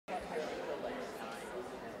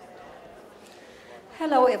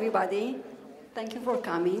Hello, everybody. Thank you for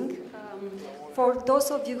coming. For those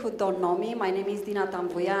of you who don't know me, my name is Dina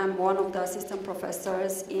Tambuia. I'm one of the assistant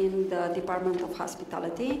professors in the Department of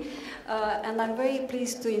Hospitality. And I'm very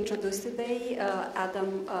pleased to introduce today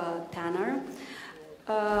Adam Tanner.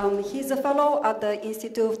 He's a fellow at the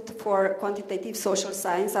Institute for Quantitative Social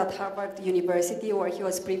Science at Harvard University, where he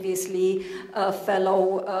was previously a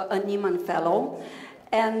fellow, a Nieman Fellow.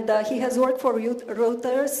 And he has worked for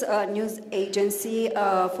Reuters news agency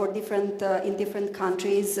for in different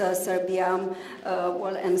countries, Serbia,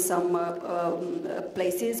 and some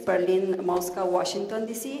places, Berlin, Moscow, Washington,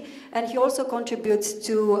 D.C. And he also contributes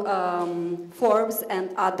to Forbes and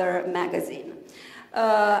other magazines.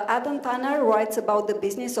 Adam Tanner writes about the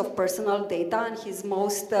business of personal data in his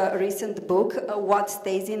most recent book, What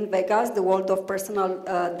Stays in Vegas, The World of Personal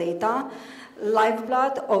Data,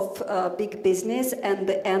 Lifeblood of Big Business and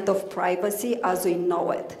the End of Privacy as We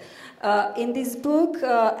Know It. In this book,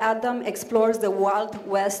 Adam explores the wild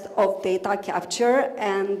west of data capture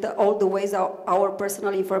and all the ways our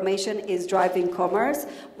personal information is driving commerce,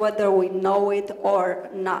 whether we know it or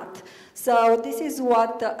not. So this is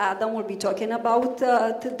what Adam will be talking about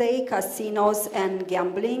today, casinos and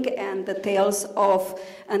gambling and the tales of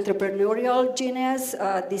entrepreneurial genius,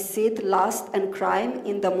 deceit, lust, and crime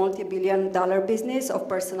in the multi-billion-dollar business of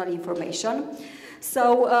personal information.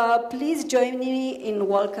 So please join me in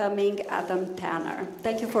welcoming Adam Tanner.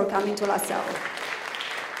 Thank you for coming to Lasell.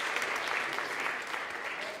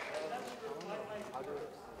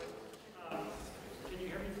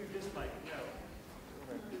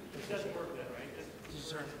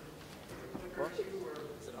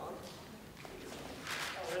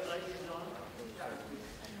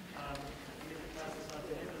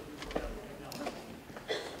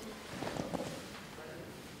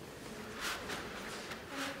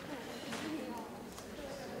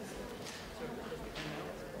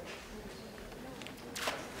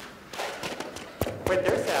 Wait,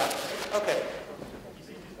 there's that. Okay.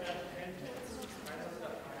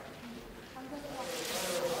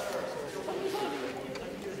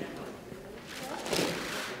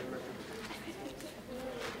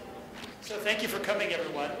 So thank you for coming,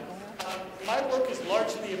 everyone. My work is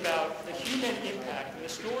largely about the human impact and the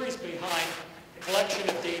stories behind the collection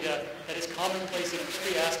of data that is commonplace in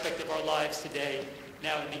every aspect of our lives today,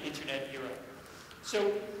 now in the internet era.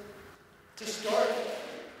 So to start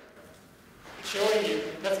showing you,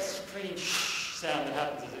 that's a strange sound that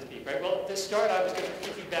happens as I speak, right? Well, to start, I was going to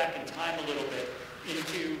take you back in time a little bit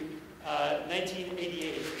into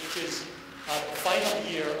 1988, which is the final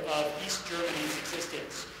year of East Germany's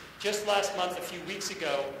existence. Just last month, a few weeks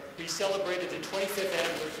ago, we celebrated the 25th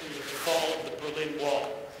anniversary of the fall of the Berlin Wall.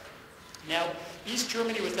 Now, East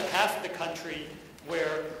Germany was the half of the country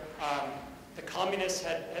where the communists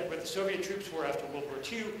where the Soviet troops were after World War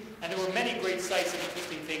II, and there were many great sights and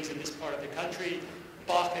interesting things in this part of the country.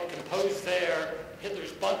 Bach had composed there,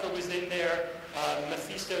 Hitler's bunker was in there,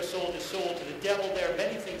 Mephisto sold his soul to the devil there,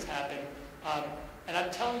 many things happened. And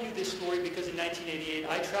I'm telling you this story because in 1988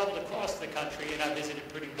 I traveled across the country and I visited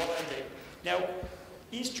pretty widely. Now,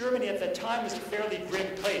 East Germany at that time was a fairly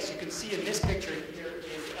grim place. You can see in this picture here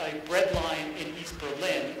is a bread line in East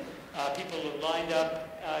Berlin. People are lined up.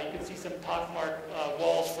 You can see some pockmarked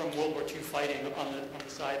walls from World War II fighting on the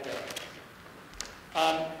side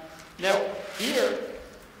there. Now, here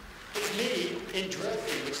is me in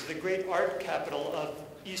Dresden, which is the great art capital of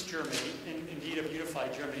East Germany, and indeed of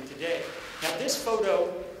unified Germany today. Now, this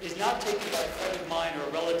photo is not taken by a friend of mine or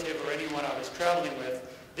a relative or anyone I was traveling with.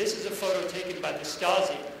 This is a photo taken by the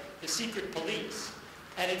Stasi, the secret police.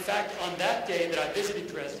 And in fact, on that day that I visited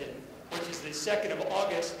Dresden, which is the 2nd of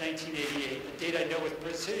August, 1988, a date I know with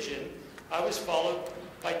precision, I was followed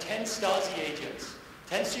by 10 Stasi agents,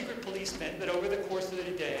 10 secret policemen that over the course of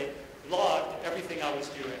the day logged everything I was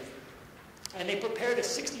doing. And they prepared a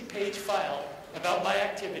 60-page file about my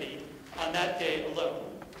activity on that day alone.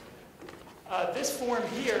 This form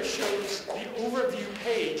here shows the overview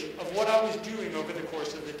page of what I was doing over the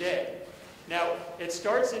course of the day. Now, it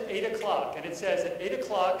starts at 8 o'clock, and it says at 8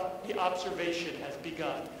 o'clock, the observation has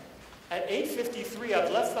begun. At 8:53,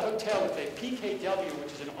 I've left the hotel with a PKW,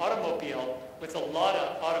 which is an automobile with a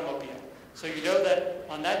Lada automobile. So you know that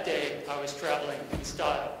on that day, I was traveling in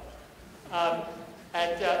style.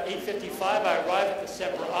 At 8:55, I arrive at the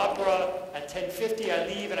Semper Opera. At 10:50, I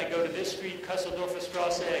leave and I go to this street, Kasseldorfer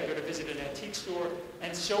Strasse. I go to visit an antique store,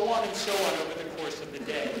 and so on over the course of the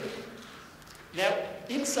day. Now,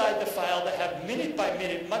 inside the file, they have minute by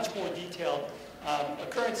minute, much more detailed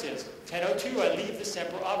occurrences. 10:02, I leave the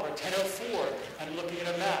Semper Opera. 10:04, I'm looking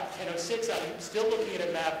at a map. 10:06, I'm still looking at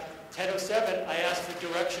a map. 10:07, I ask for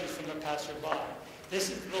directions from the passerby. This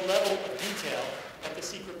is the level of detail that the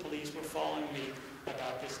secret police were following me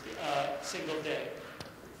about this single day.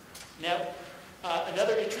 Now,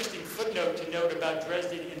 another interesting footnote to note about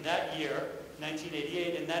Dresden in that year,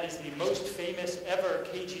 1988, and that is the most famous ever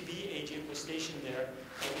KGB agent was stationed there,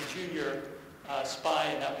 a junior spy,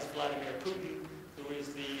 and that was Vladimir Putin, who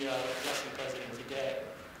is the Russian president today.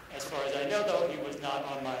 As far as I know, though, he was not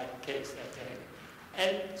on my case that day.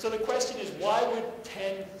 And so the question is, why would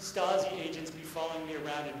 10 Stasi agents be following me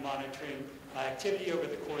around and monitoring my activity over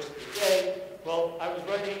the course of the day? Well, I was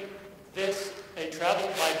writing this, a travel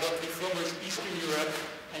guidebook to former Eastern Europe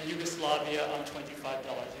and Yugoslavia on $25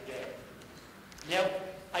 a day. Now,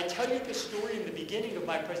 I tell you this story in the beginning of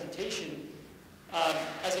my presentation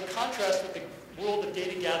as a contrast with the world of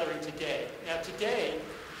data gathering today. Now, today,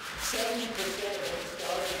 70% of what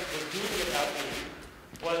Stasi was doing about me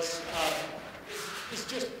is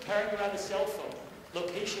just carrying around a cell phone,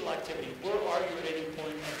 locational activity. Where are you at any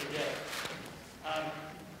point of the day?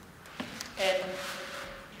 And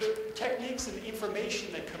the techniques and the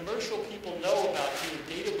information that commercial people know about you,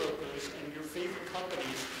 data brokers and your favorite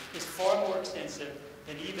companies, is far more extensive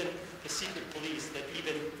than even the secret police, that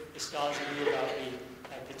even the Stasi knew about me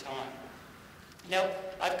at the time. Now,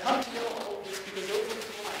 I've come to know all of this because over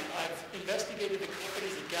time I've investigated the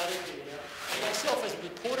companies that gather data, and myself as a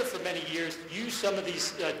reporter for many years used some of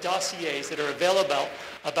these dossiers that are available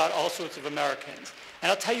about all sorts of Americans.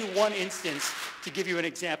 And I'll tell you one instance to give you an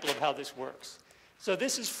example of how this works. So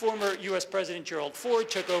this is former U.S. President Gerald Ford,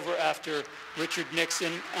 took over after Richard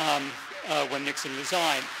Nixon when Nixon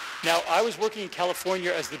resigned. Now, I was working in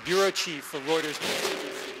California as the bureau chief for Reuters.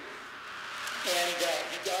 And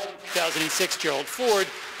he died in 2006, Gerald Ford.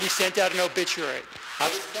 We sent out an obituary. I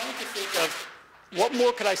was trying to think of what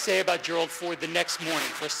more could I say about Gerald Ford the next morning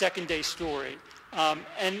for a second-day story.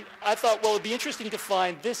 And I thought, well, it would be interesting to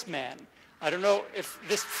find this man. I don't know if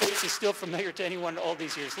this face is still familiar to anyone all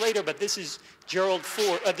these years later, but this is Gerald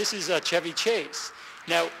Ford. This is Chevy Chase.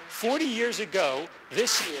 Now, 40 years ago,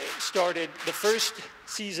 this year started the first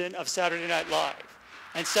season of Saturday Night Live.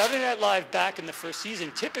 And Saturday Night Live back in the first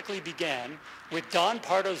season typically began with Don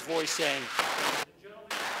Pardo's voice saying,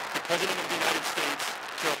 the President of the United States,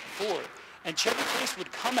 Gerald Ford. And Chevy Chase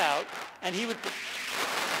would come out and he would,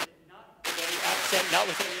 not with any accent, not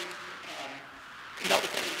with any makeup,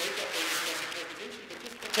 but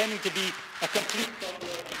just pretending to be a complete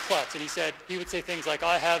klutz. And he would say things like,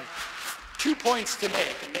 I have 2 points to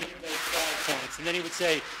make, and then he would make 5 points. And then he would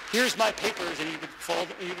say, here's my papers, and he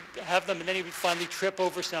would have them, and then he would finally trip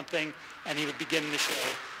over something, and he would begin the show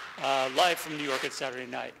live from New York at Saturday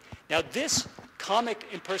night. Now, this comic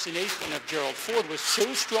impersonation of Gerald Ford was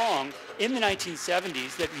so strong in the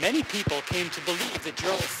 1970s that many people came to believe that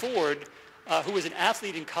Gerald Ford, who was an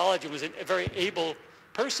athlete in college and was a very able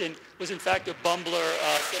person, was in fact a bumbler,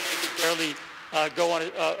 somebody who could barely go on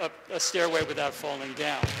a stairway without falling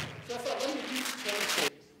down. So I thought, let me use Chevy Chase,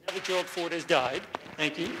 now that Gerald Ford has died,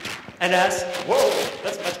 thank you, and ask, whoa,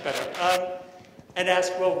 that's much better, and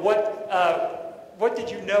ask, well, what did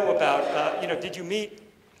you know about,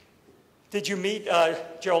 did you meet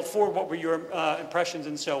Gerald Ford? What were your impressions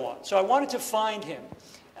and so on? So I wanted to find him.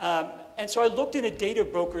 And so I looked in a data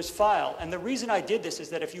broker's file. And the reason I did this is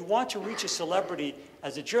that if you want to reach a celebrity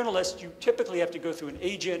as a journalist, you typically have to go through an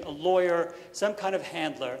agent, a lawyer, some kind of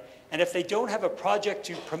handler. And if they don't have a project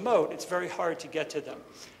to promote, it's very hard to get to them.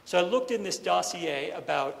 So I looked in this dossier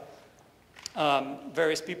about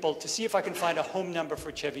various people to see if I can find a home number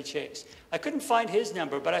for Chevy Chase. I couldn't find his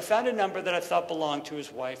number, but I found a number that I thought belonged to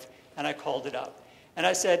his wife, and I called it up. And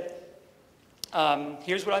I said,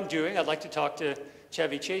 here's what I'm doing. I'd like to talk to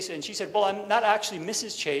Chevy Chase. And she said, well, I'm not actually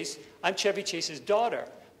Mrs. Chase. I'm Chevy Chase's daughter.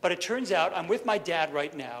 But it turns out I'm with my dad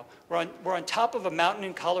right now. We're on top of a mountain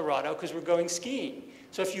in Colorado because we're going skiing.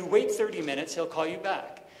 So if you wait 30 minutes, he'll call you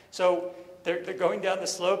back. So they're going down the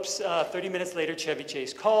slopes. 30 minutes later, Chevy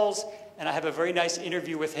Chase calls. And I have a very nice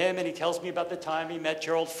interview with him. And he tells me about the time he met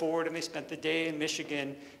Gerald Ford. And they spent the day in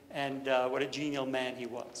Michigan. And what a genial man he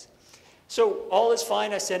was. So all is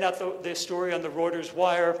fine. I send out the story on the Reuters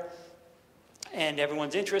wire. And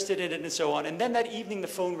everyone's interested in it and so on. And then that evening, the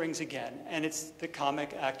phone rings again. And it's the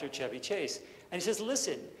comic actor Chevy Chase. And he says,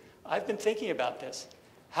 listen, I've been thinking about this.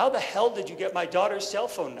 How the hell did you get my daughter's cell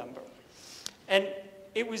phone number? And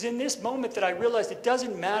it was in this moment that I realized it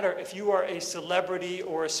doesn't matter if you are a celebrity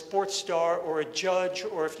or a sports star or a judge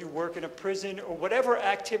or if you work in a prison or whatever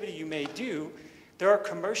activity you may do, there are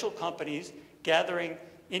commercial companies gathering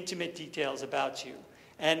intimate details about you.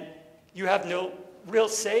 And you have no real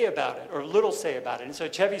say about it, or little say about it. And so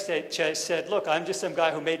Chevy said, look, I'm just some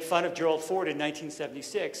guy who made fun of Gerald Ford in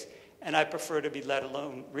 1976, and I prefer to be let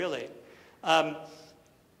alone, really.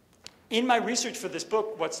 In my research for this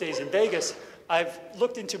book, What Stays in Vegas, I've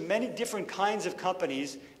looked into many different kinds of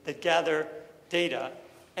companies that gather data.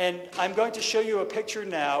 And I'm going to show you a picture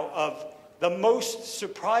now of the most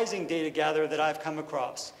surprising data gatherer that I've come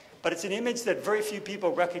across. But it's an image that very few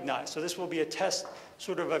people recognize. So this will be a test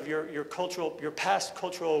sort of your past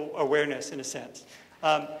cultural awareness, in a sense.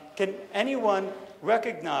 Can anyone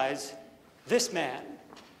recognize this man?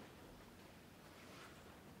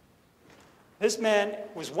 This man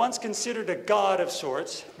was once considered a god of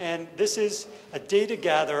sorts, and this is a data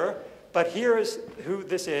gatherer, but here is who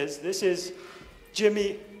this is. This is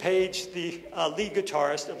Jimmy Page, the lead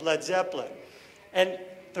guitarist of Led Zeppelin. And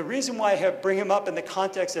the reason why I bring him up in the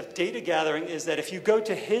context of data gathering is that if you go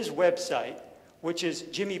to his website, which is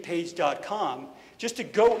jimmypage.com, just to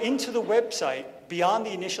go into the website beyond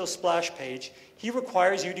the initial splash page, he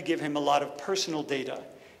requires you to give him a lot of personal data.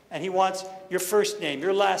 And he wants your first name,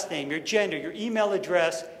 your last name, your gender, your email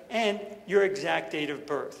address, and your exact date of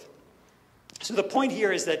birth. So the point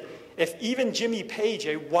here is that if even Jimmy Page,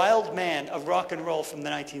 a wild man of rock and roll from the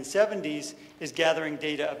 1970s, is gathering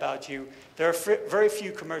data about you, there are very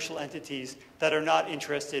few commercial entities that are not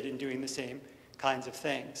interested in doing the same kinds of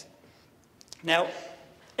things. Now,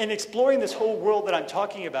 in exploring this whole world that I'm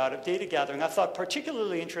talking about of data gathering, I thought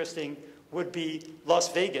particularly interesting would be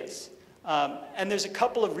Las Vegas. And there's a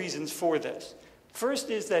couple of reasons for this. First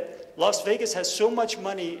is that Las Vegas has so much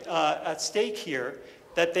money at stake here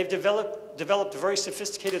that they've developed very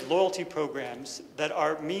sophisticated loyalty programs that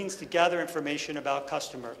are means to gather information about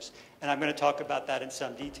customers. And I'm going to talk about that in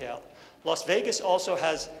some detail. Las Vegas also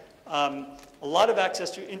has a lot of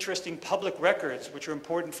access to interesting public records, which are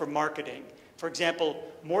important for marketing. For example,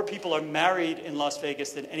 more people are married in Las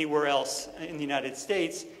Vegas than anywhere else in the United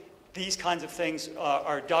States. These kinds of things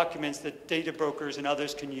are documents that data brokers and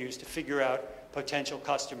others can use to figure out potential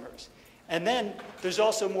customers. And then there's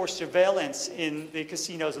also more surveillance in the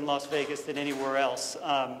casinos in Las Vegas than anywhere else.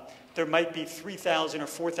 There might be 3,000 or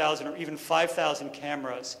 4,000 or even 5,000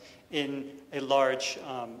 cameras in a large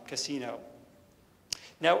casino.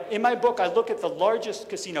 Now, in my book, I look at the largest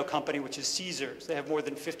casino company, which is Caesars. They have more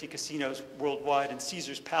than 50 casinos worldwide, and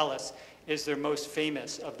Caesars Palace is their most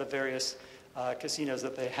famous of the various casinos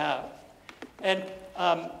that they have. And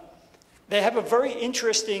they have a very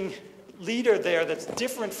interesting leader there that's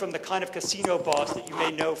different from the kind of casino boss that you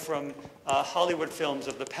may know from Hollywood films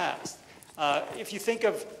of the past. If you think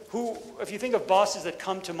of bosses that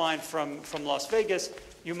come to mind from Las Vegas,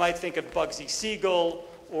 you might think of Bugsy Siegel,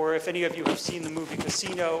 or if any of you have seen the movie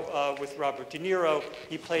Casino with Robert De Niro,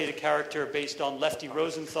 he played a character based on Lefty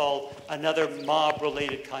Rosenthal, another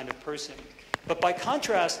mob-related kind of person. But by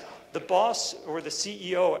contrast, the boss or the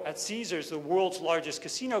CEO at Caesars, the world's largest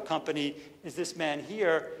casino company, is this man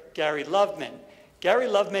here, Gary Loveman. Gary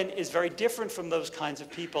Loveman is very different from those kinds of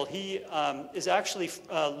people. He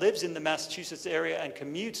lives in the Massachusetts area and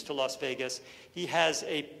commutes to Las Vegas. He has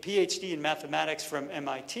a PhD in mathematics from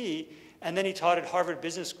MIT, and then he taught at Harvard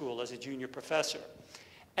Business School as a junior professor.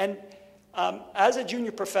 And as a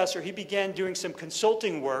junior professor, he began doing some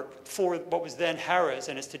consulting work for what was then Harrah's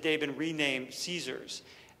and has today been renamed Caesars.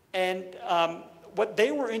 And what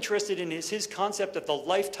they were interested in is his concept of the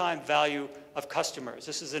lifetime value of customers.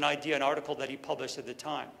 This is an idea, an article that he published at the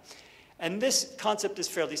time. And this concept is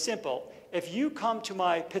fairly simple. If you come to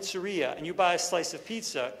my pizzeria and you buy a slice of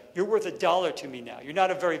pizza, you're worth $1 to me now. You're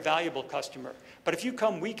not a very valuable customer. But if you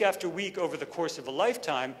come week after week over the course of a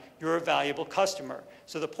lifetime, you're a valuable customer.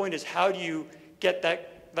 So the point is, how do you get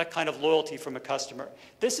that kind of loyalty from a customer?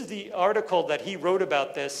 This is the article that he wrote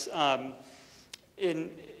about this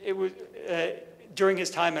during his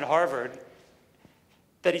time at Harvard,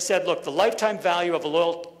 that he said, look, the lifetime value of a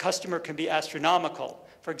loyal customer can be astronomical.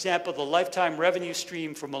 For example, the lifetime revenue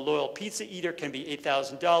stream from a loyal pizza eater can be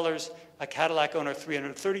 $8,000, a Cadillac owner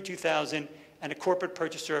 $332,000, and a corporate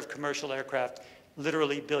purchaser of commercial aircraft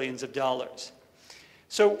literally billions of dollars.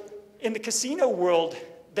 So in the casino world,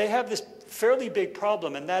 they have this fairly big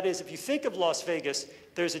problem, and that is if you think of Las Vegas,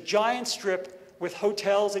 there's a giant strip with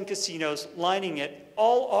hotels and casinos lining it,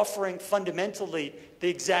 all offering fundamentally the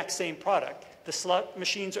exact same product. The slot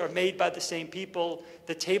machines are made by the same people,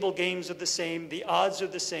 the table games are the same, the odds are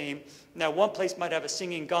the same. Now, one place might have a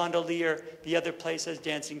singing gondolier, the other place has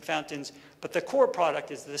dancing fountains, but the core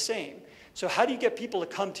product is the same. So how do you get people to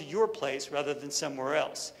come to your place rather than somewhere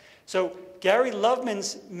else? So Gary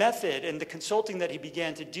Loveman's method and the consulting that he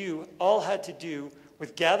began to do all had to do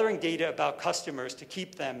with gathering data about customers to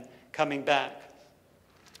keep them coming back.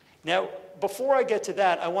 Now, before I get to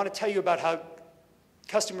that, I want to tell you about how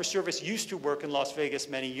customer service used to work in Las Vegas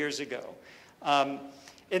many years ago.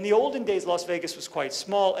 In the olden days, Las Vegas was quite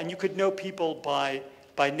small, and you could know people by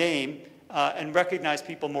name and recognize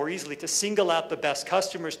people more easily to single out the best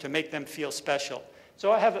customers to make them feel special. So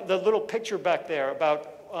I have the little picture back there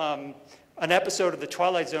about an episode of The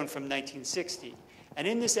Twilight Zone from 1960. And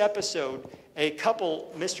in this episode, a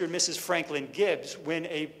couple, Mr. and Mrs. Franklin Gibbs, win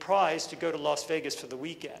a prize to go to Las Vegas for the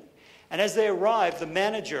weekend. And as they arrive, the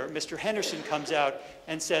manager, Mr. Henderson, comes out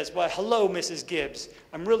and says, well, hello, Mrs. Gibbs.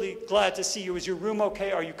 I'm really glad to see you. Is your room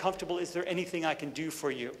okay? Are you comfortable? Is there anything I can do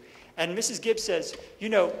for you? And Mrs. Gibbs says, you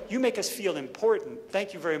know, you make us feel important.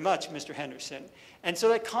 Thank you very much, Mr. Henderson. And so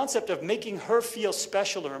that concept of making her feel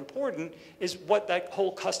special or important is what that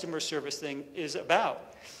whole customer service thing is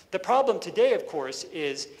about. The problem today, of course,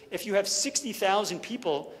 is if you have 60,000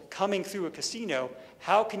 people coming through a casino,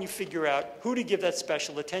 how can you figure out who to give that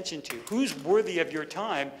special attention to? Who's worthy of your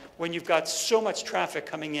time when you've got so much traffic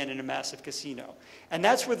coming in a massive casino? And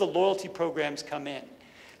that's where the loyalty programs come in.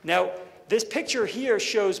 Now, this picture here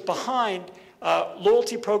shows behind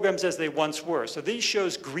loyalty programs as they once were. So these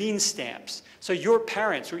shows green stamps. So your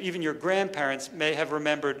parents or even your grandparents may have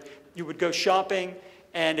remembered you would go shopping,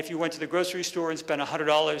 and if you went to the grocery store and spent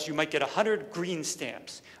 $100, you might get 100 green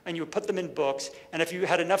stamps. And you would put them in books, and if you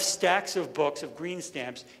had enough stacks of books of green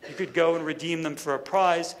stamps, you could go and redeem them for a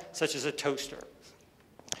prize, such as a toaster.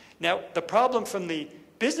 Now, the problem from the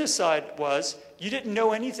business side was you didn't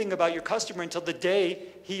know anything about your customer until the day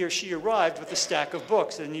he or she arrived with a stack of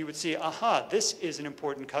books, and you would see, aha, this is an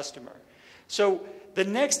important customer. So the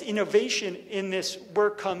next innovation in this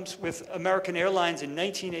work comes with American Airlines in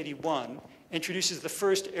 1981, introduces the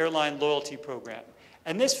first airline loyalty program.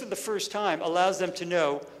 And this, for the first time, allows them to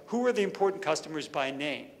know who are the important customers by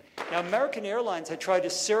name. Now, American Airlines had tried to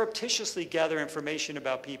surreptitiously gather information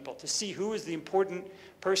about people to see who is the important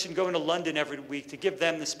person going to London every week to give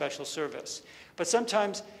them the special service. But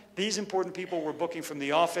sometimes these important people were booking from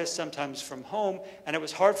the office, sometimes from home, and it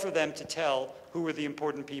was hard for them to tell who were the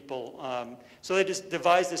important people. So they just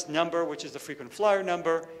devised this number, which is the frequent flyer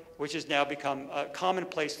number, which has now become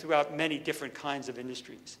commonplace throughout many different kinds of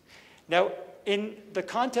industries. Now, in the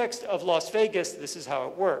context of Las Vegas, this is how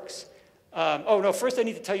it works. First I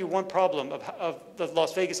need to tell you one problem of that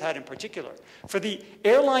Las Vegas had in particular. For the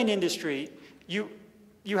airline industry,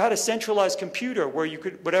 you had a centralized computer where you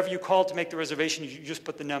could, whatever you called to make the reservation, you just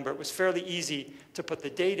put the number. It was fairly easy to put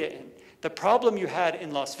the data in. The problem you had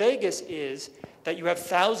in Las Vegas is that you have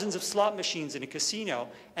thousands of slot machines in a casino,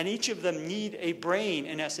 and each of them need a brain,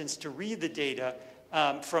 in essence, to read the data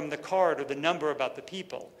from the card or the number about the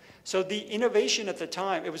people. So the innovation at the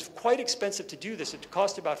time, it was quite expensive to do this. It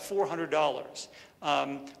cost about $400,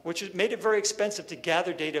 which made it very expensive to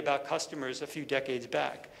gather data about customers a few decades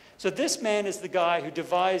back. So this man is the guy who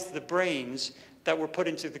devised the brains that were put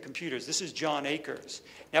into the computers. This is John Akers.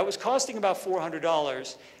 Now, it was costing about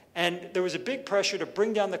 $400, and there was a big pressure to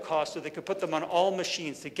bring down the cost so they could put them on all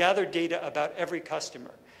machines to gather data about every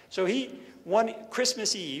customer. So he, one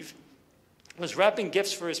Christmas Eve, was wrapping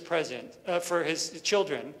gifts for his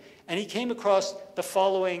children, and he came across the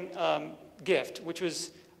following gift, which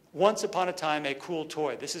was once upon a time a cool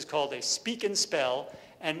toy. This is called a Speak and Spell,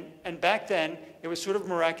 and back then it was sort of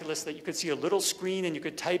miraculous that you could see a little screen and you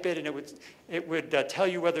could type it, and it would tell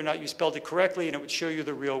you whether or not you spelled it correctly, and it would show you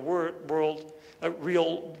the real word,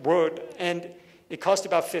 and it cost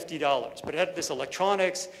about $50. But it had this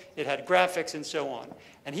electronics, it had graphics, and so on.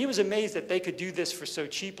 And he was amazed that they could do this for so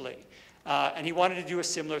cheaply. And he wanted to do a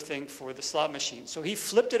similar thing for the slot machine. So he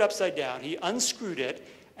flipped it upside down, he unscrewed it,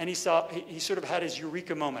 and he sort of had his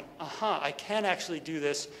eureka moment. Aha, I can actually do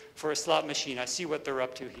this for a slot machine. I see what they're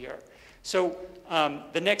up to here. So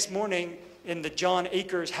the next morning in the John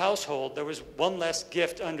Akers household, there was one less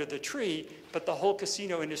gift under the tree, but the whole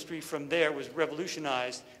casino industry from there was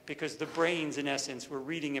revolutionized because the brains, in essence, were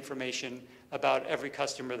reading information about every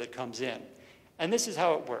customer that comes in. And this is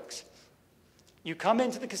how it works. You come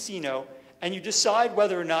into the casino and you decide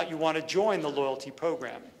whether or not you want to join the loyalty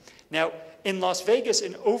program. Now, in Las Vegas,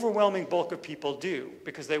 an overwhelming bulk of people do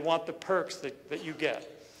because they want the perks that you get.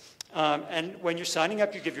 And when you're signing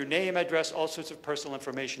up, you give your name, address, all sorts of personal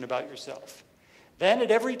information about yourself. Then at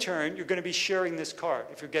every turn, you're going to be sharing this card.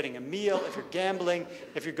 If you're getting a meal, if you're gambling,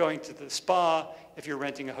 if you're going to the spa, if you're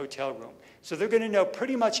renting a hotel room. So they're going to know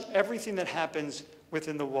pretty much everything that happens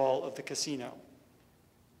within the wall of the casino.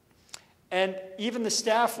 And even the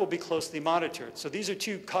staff will be closely monitored. So these are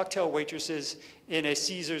two cocktail waitresses in a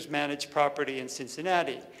Caesars managed property in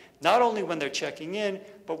Cincinnati. Not only when they're checking in,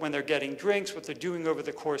 but when they're getting drinks, what they're doing over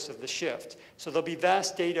the course of the shift. So there'll be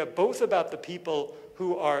vast data both about the people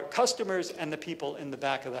who are customers and the people in the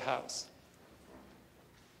back of the house.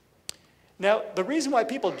 Now, the reason why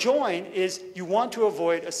people join is you want to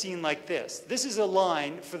avoid a scene like this. This is a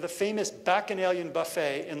line for the famous Bacchanalian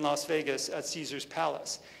buffet in Las Vegas at Caesar's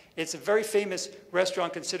Palace. It's a very famous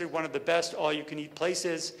restaurant, considered one of the best all-you-can-eat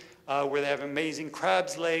places, where they have amazing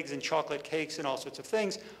crab's legs and chocolate cakes and all sorts of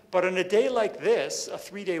things. But on a day like this, a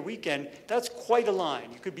 3-day weekend, that's quite a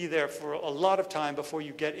line. You could be there for a lot of time before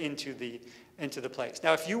you get into the place.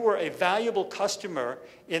 Now, if you were a valuable customer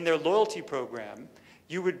in their loyalty program,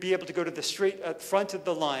 you would be able to go to the straight front of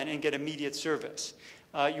the line and get immediate service.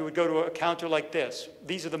 You would go to a counter like this.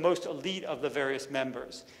 These are the most elite of the various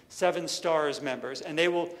members, 7 stars members, and they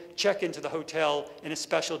will check into the hotel in a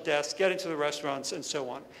special desk, get into the restaurants, and so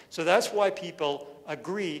on. So that's why people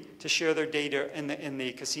agree to share their data in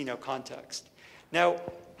the casino context. Now,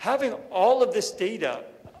 having all of this data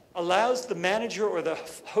allows the manager or the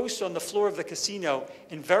host on the floor of the casino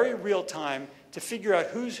in very real time to figure out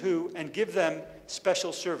who's who and give them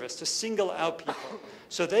special service, to single out people.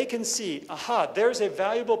 So they can see, aha, there's a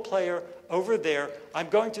valuable player over there. I'm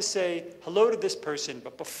going to say hello to this person,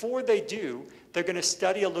 but before they do, they're going to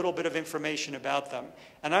study a little bit of information about them.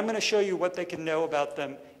 And I'm going to show you what they can know about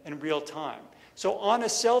them in real time. So on a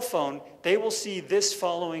cell phone, they will see this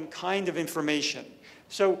following kind of information.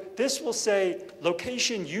 So this will say,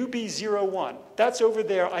 location UB01. That's over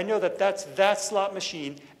there. I know that that's that slot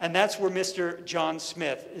machine, and that's where Mr. John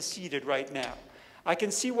Smith is seated right now. I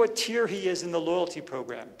can see what tier he is in the loyalty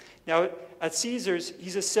program. Now, at Caesars,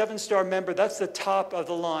 he's a 7-star member. That's the top of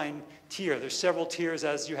the line tier. There's several tiers,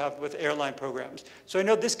 as you have with airline programs. So I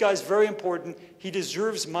know this guy's very important. He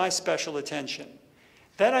deserves my special attention.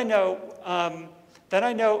 Then I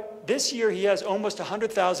know this year he has almost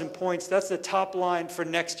 100,000 points. That's the top line for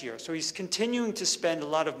next year. So he's continuing to spend a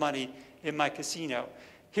lot of money in my casino.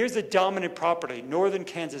 Here's the dominant property, northern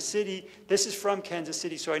Kansas City. This is from Kansas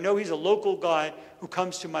City, so I know he's a local guy who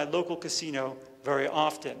comes to my local casino very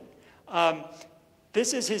often.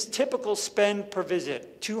 This is his typical spend per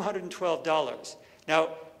visit, $212. Now,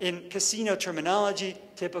 in casino terminology,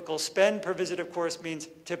 typical spend per visit, of course, means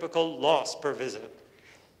typical loss per visit.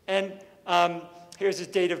 And here's his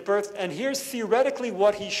date of birth, and here's theoretically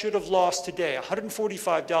what he should have lost today,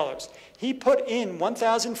 $145. He put in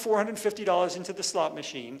 $1,450 into the slot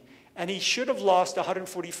machine, and he should have lost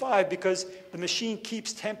 $145 because the machine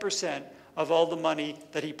keeps 10% of all the money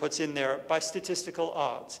that he puts in there by statistical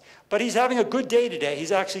odds. But he's having a good day today.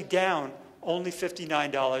 He's actually down only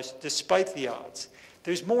 $59 despite the odds.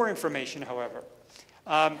 There's more information, however.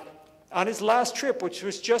 On his last trip, which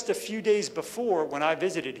was just a few days before when I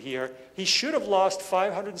visited here, he should have lost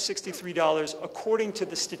 $563 according to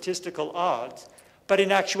the statistical odds. But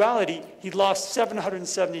in actuality, he lost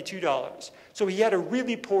 $772. So he had a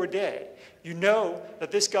really poor day. You know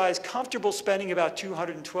that this guy is comfortable spending about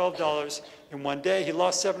 $212 in one day. He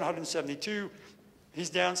lost $772. He's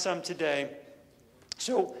down some today.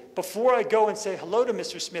 So before I go and say hello to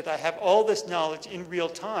Mr. Smith, I have all this knowledge in real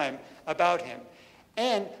time about him.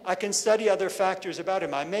 And I can study other factors about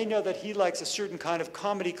him. I may know that he likes a certain kind of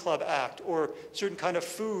comedy club act, or certain kind of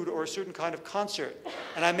food, or a certain kind of concert.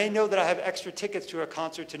 And I may know that I have extra tickets to a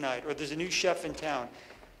concert tonight, or there's a new chef in town.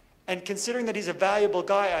 And considering that he's a valuable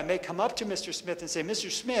guy, I may come up to Mr. Smith and say, Mr.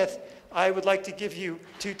 Smith, I would like to give you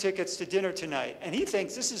 2 tickets to dinner tonight. And he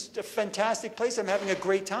thinks, this is a fantastic place. I'm having a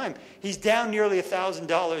great time. He's down nearly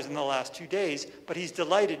 $1,000 in the last 2 days, but he's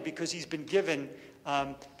delighted because he's been given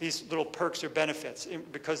these little perks or benefits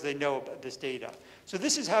because they know about this data. So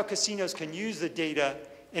this is how casinos can use the data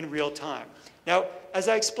in real time. Now, as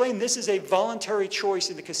I explained, this is a voluntary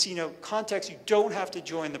choice in the casino context. You don't have to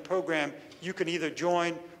join the program. You can either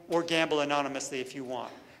join or gamble anonymously if you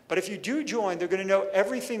want. But if you do join, they're going to know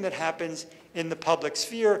everything that happens in the public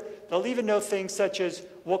sphere. They'll even know things such as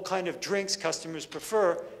what kind of drinks customers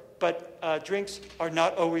prefer, but drinks are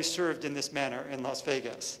not always served in this manner in Las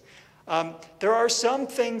Vegas. There are some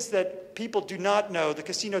things that people do not know, the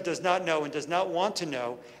casino does not know and does not want to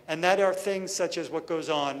know, and that are things such as what goes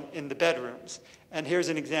on in the bedrooms. And here's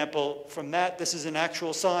an example from that. This is an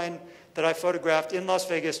actual sign that I photographed in Las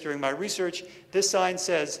Vegas during my research. This sign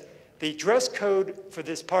says, the dress code for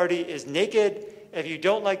this party is naked. If you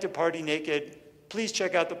don't like to party naked, please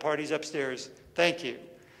check out the parties upstairs. Thank you.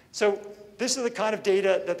 So this is the kind of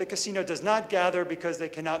data that the casino does not gather because they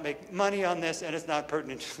cannot make money on this and it's not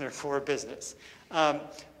pertinent to their core business.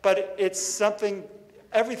 But it's something,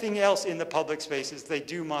 everything else in the public spaces they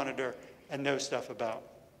do monitor and know stuff about.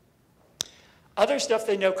 Other stuff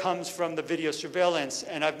they know comes from the video surveillance,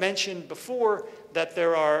 and I've mentioned before that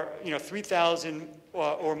there are 3,000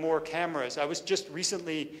 or more cameras. I was just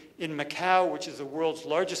recently in Macau, which is the world's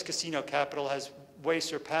largest casino capital, has way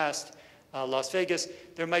surpassed Las Vegas,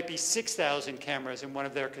 there might be 6,000 cameras in one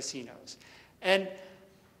of their casinos. And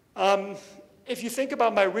if you think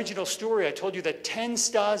about my original story, I told you that 10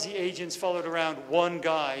 Stasi agents followed around one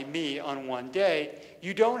guy, me, on one day.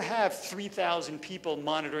 You don't have 3,000 people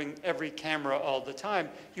monitoring every camera all the time.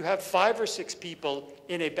 You have 5 or 6 people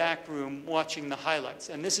in a back room watching the highlights.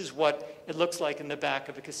 And this is what it looks like in the back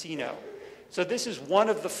of a casino. So this is one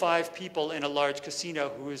of the 5 people in a large casino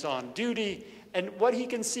who is on duty. And what he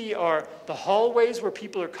can see are the hallways where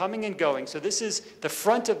people are coming and going. So this is the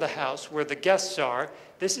front of the house where the guests are.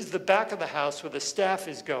 This is the back of the house where the staff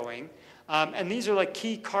is going. And these are like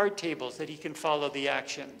key card tables that he can follow the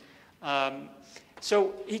action.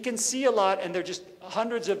 So he can see a lot, and there are just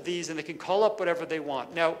hundreds of these, and they can call up whatever they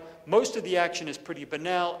want. Now, most of the action is pretty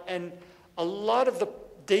banal, and a lot of the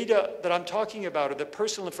data that I'm talking about, or the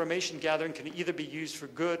personal information gathering, can either be used for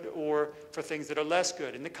good or for things that are less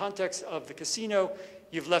good. In the context of the casino,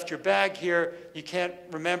 you've left your bag here. You can't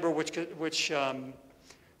remember which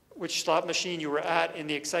slot machine you were at in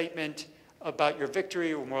the excitement about your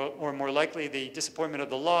victory, or more likely the disappointment of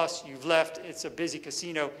the loss. You've left. It's a busy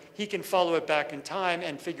casino. He can follow it back in time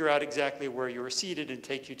and figure out exactly where you were seated and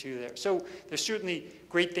take you to there. So there's certainly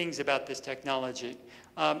great things about this technology.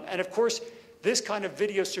 And of course, this kind of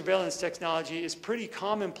video surveillance technology is pretty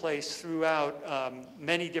commonplace throughout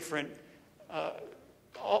many different,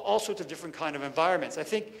 all sorts of different kind of environments. I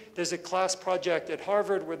think there's a class project at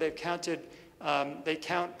Harvard where they've counted, they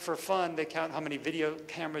count for fun, they count how many video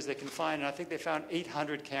cameras they can find, and I think they found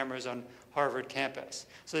 800 cameras on Harvard campus.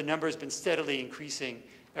 So the number has been steadily increasing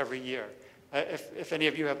every year. If any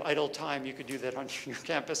of you have idle time, you could do that on your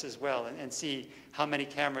campus as well and see how many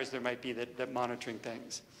cameras there might be that monitoring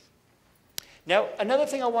things. Now, another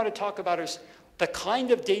thing I want to talk about is the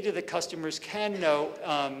kind of data that customers can know,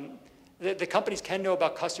 the companies can know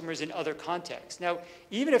about customers in other contexts. Now,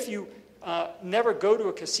 even if you never go to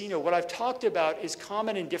a casino, what I've talked about is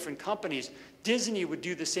common in different companies. Disney would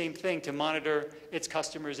do the same thing to monitor its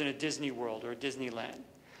customers in a Disney World or a Disneyland.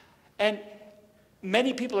 And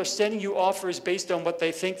many people are sending you offers based on what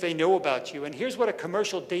they think they know about you. And here's what a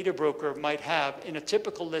commercial data broker might have in a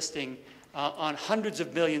typical listing on hundreds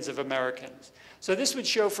of millions of Americans. So this would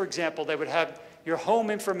show, for example, they would have your home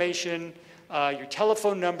information, your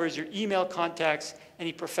telephone numbers, your email contacts,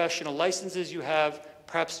 any professional licenses you have,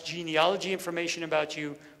 perhaps genealogy information about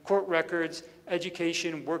you, court records,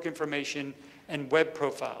 education, work information, and web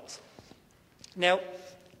profiles. Now,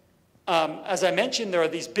 as I mentioned, there are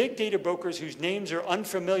these big data brokers whose names are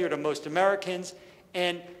unfamiliar to most Americans,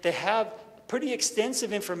 and they have pretty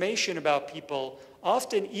extensive information about people,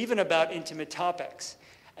 often even about intimate topics.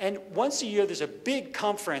 And once a year, there's a big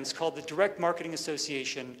conference called the Direct Marketing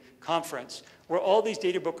Association Conference, where all these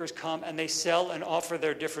data brokers come and they sell and offer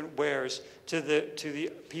their different wares to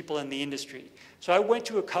the people in the industry. So I went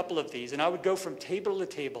to a couple of these, and I would go from table to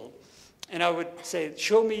table, and I would say,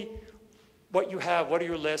 show me what you have, what are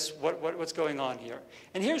your lists, what's going on here.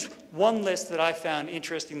 And here's one list that I found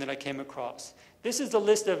interesting that I came across. This is the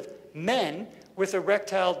list of men with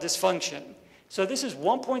erectile dysfunction. So this is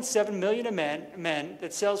 1.7 million men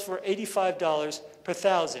that sells for $85 per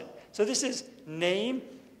thousand. So this is name,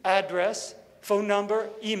 address, phone number,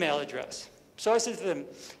 email address. So I said to them,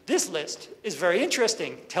 this list is very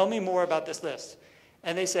interesting. Tell me more about this list.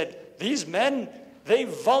 And they said, these men, they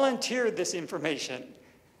volunteered this information.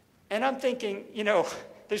 And I'm thinking, you know,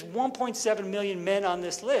 there's 1.7 million men on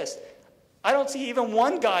this list. I don't see even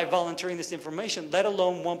one guy volunteering this information, let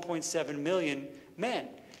alone 1.7 million men.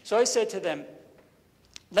 So I said to them,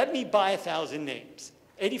 let me buy 1,000 names.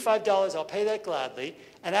 $85, I'll pay that gladly,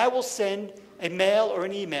 and I will send a mail or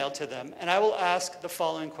an email to them, and I will ask the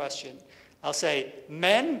following question. I'll say,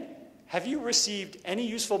 men, have you received any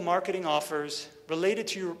useful marketing offers related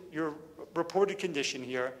to your reported condition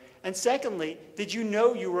here? And secondly, did you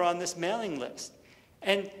know you were on this mailing list?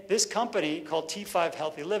 And this company called T5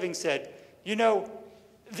 Healthy Living said, you know,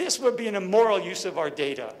 this would be an immoral use of our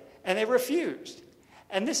data. And they refused.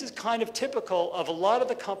 And this is kind of typical of a lot of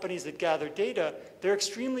the companies that gather data. They're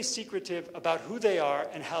extremely secretive about who they are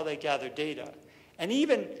and how they gather data. And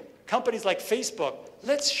even companies like Facebook,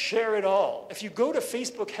 let's share it all. If you go to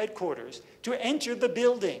Facebook headquarters to enter the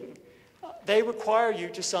building, they require you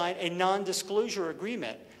to sign a non-disclosure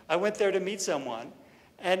agreement. I went there to meet someone,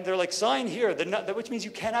 and they're like, sign here, which means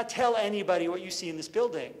you cannot tell anybody what you see in this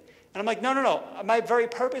building. And I'm like, no, no, no. My very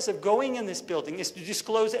purpose of going in this building is to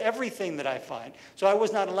disclose everything that I find. So I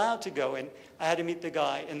was not allowed to go in. I had to meet the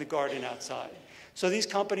guy in the garden outside. So these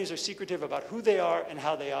companies are secretive about who they are and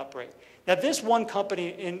how they operate. Now, this one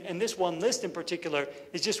company, and this one list in particular,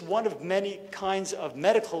 is just one of many kinds of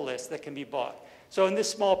medical lists that can be bought. So in this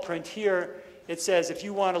small print here, it says if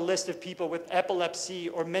you want a list of people with epilepsy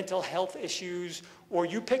or mental health issues, or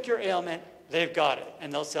you pick your ailment, they've got it,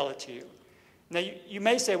 and they'll sell it to you. Now, you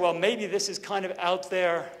may say, well, maybe this is kind of out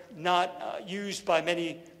there, not used by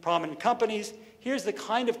many prominent companies. Here's the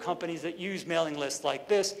kind of companies that use mailing lists like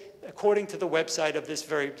this, according to the website of this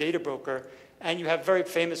very data broker. And you have very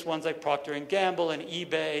famous ones like Procter & Gamble and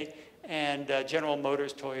eBay and General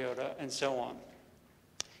Motors, Toyota, and so on.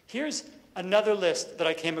 Here's another list that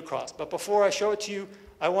I came across. But before I show it to you,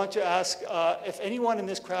 I want to ask if anyone in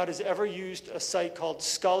this crowd has ever used a site called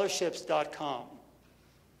scholarships.com.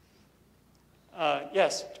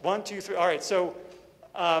 Yes, 1, 2, 3. All right, so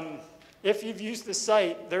if you've used the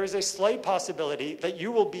site, there is a slight possibility that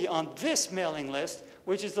you will be on this mailing list,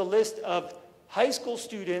 which is the list of high school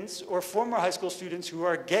students or former high school students who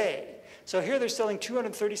are gay. So here they're selling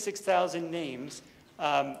 236,000 names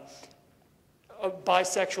of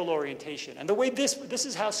bisexual orientation. And the way this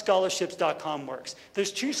is how scholarships.com works.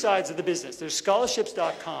 There's two sides of the business. There's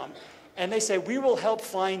scholarships.com, and they say, we will help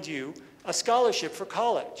find you a scholarship for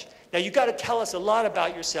college. Now, you've got to tell us a lot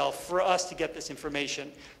about yourself for us to get this information.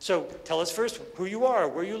 So tell us first who you are,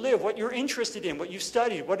 where you live, what you're interested in, what you've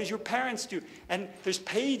studied, what does your parents do. And there's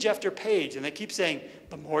page after page, and they keep saying,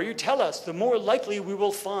 the more you tell us, the more likely we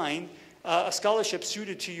will find a scholarship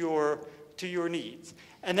suited to your needs.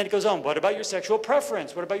 And then it goes on, what about your sexual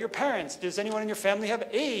preference? What about your parents? Does anyone in your family have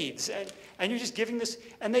AIDS? And you're just giving this,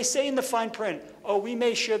 and they say in the fine print, oh, we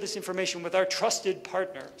may share this information with our trusted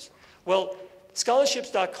partners. Well,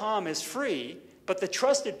 scholarships.com is free, but the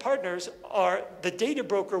trusted partners are the data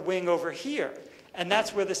broker wing over here. And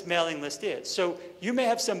that's where this mailing list is. So you may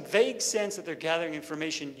have some vague sense that they're gathering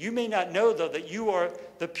information. You may not know, though, that you are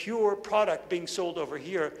the pure product being sold over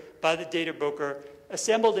here by the data broker,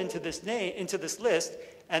 assembled into this list,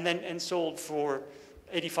 and sold for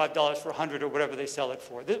 $85 for 100 or whatever they sell it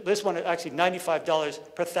for. This one, actually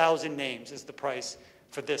 $95 per 1,000 names is the price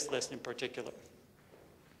for this list in particular.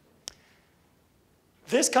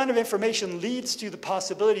 This kind of information leads to the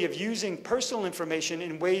possibility of using personal information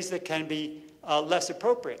in ways that can be less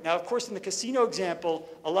appropriate. Now, of course, in the casino example,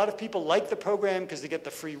 a lot of people like the program because they get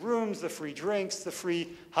the free rooms, the free drinks, the free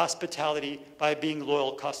hospitality by being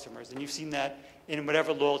loyal customers. And you've seen that in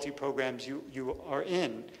whatever loyalty programs you are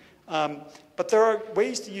in. But there are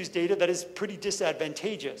ways to use data that is pretty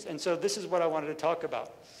disadvantageous. And so this is what I wanted to talk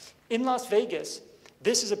about. In Las Vegas,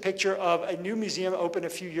 this is a picture of a new museum opened a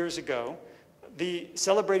few years ago,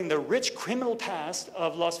 celebrating the rich criminal past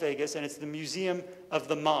of Las Vegas, and it's the Museum of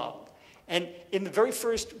the Mob. And in the very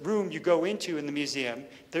first room you go into in the museum,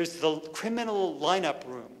 there's the criminal lineup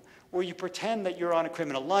room, where you pretend that you're on a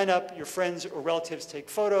criminal lineup, your friends or relatives take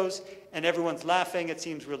photos, and everyone's laughing. It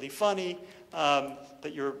seems really funny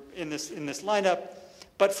that you're in this lineup.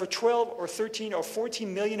 But for 12 or 13 or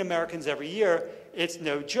 14 million Americans every year, it's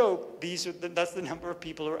no joke. That's the number of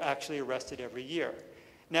people who are actually arrested every year.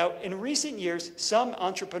 Now, in recent years, some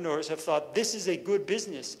entrepreneurs have thought this is a good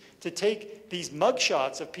business to take these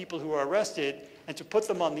mugshots of people who are arrested and to put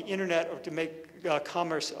them on the internet or to make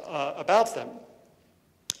commerce about them.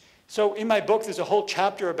 So in my book, there's a whole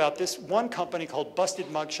chapter about this one company called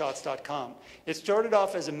BustedMugshots.com. It started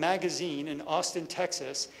off as a magazine in Austin,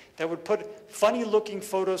 Texas, that would put funny-looking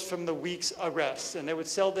photos from the week's arrests, and they would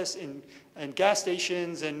sell this in gas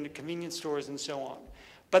stations and convenience stores and so on.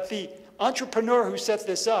 But the entrepreneur who set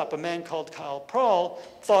this up, a man called Kyle Prahl,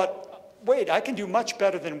 thought, wait, I can do much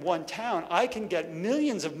better than one town. I can get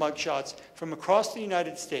millions of mugshots from across the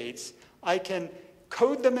United States. I can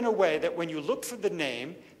code them in a way that when you look for the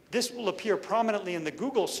name, this will appear prominently in the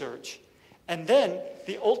Google search. And then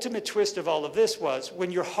the ultimate twist of all of this was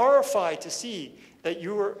when you're horrified to see that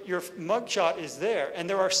your mugshot is there, and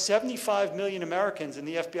there are 75 million Americans in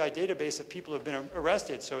the FBI database of people who have been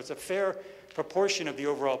arrested, so it's a fair proportion of the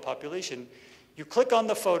overall population. You click on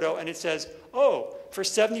the photo and it says, oh, for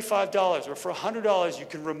 $75 or for $100 you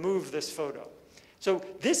can remove this photo. So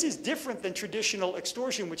this is different than traditional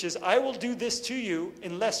extortion, which is I will do this to you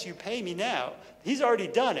unless you pay me now. He's already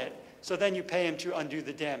done it, so then you pay him to undo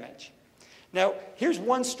the damage. Now, here's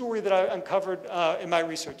one story that I uncovered in my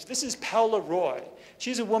research. This is Paula Roy.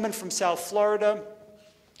 She's a woman from South Florida.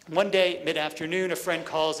 One day, mid-afternoon, a friend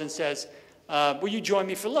calls and says, will you join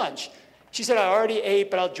me for lunch? She said, I already ate,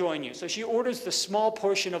 but I'll join you. So she orders the small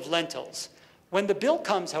portion of lentils. When the bill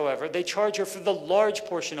comes, however, they charge her for the large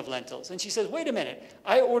portion of lentils. And she says, wait a minute,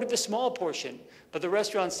 I ordered the small portion. But the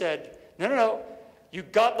restaurant said, no, you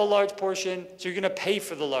got the large portion, so you're going to pay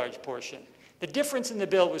for the large portion. The difference in the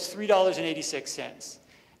bill was $3.86.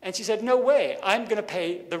 And she said, no way, I'm going to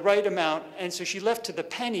pay the right amount. And so she left to the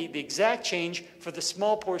penny the exact change for the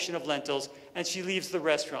small portion of lentils, and she leaves the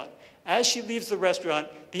restaurant. As she leaves the restaurant,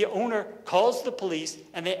 the owner calls the police,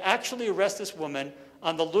 and they actually arrest this woman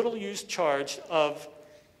on the little-used charge of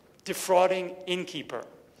defrauding innkeeper.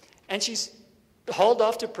 And she's hauled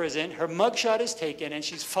off to prison. Her mugshot is taken, and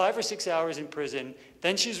she's 5 or 6 hours in prison.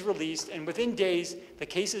 Then she's released, and within days, the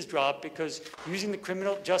case is dropped because using the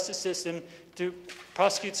criminal justice system to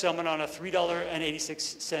prosecute someone on a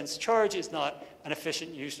 $3.86 charge is not an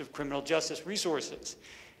efficient use of criminal justice resources.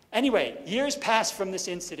 Anyway, years pass from this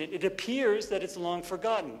incident. It appears that it's long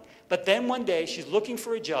forgotten. But then one day, she's looking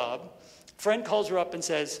for a job. A friend calls her up and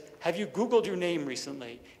says, have you Googled your name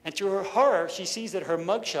recently? And to her horror, she sees that her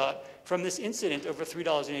mugshot from this incident over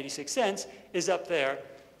 $3.86 is up there,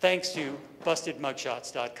 thanks to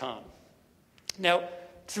bustedmugshots.com. Now,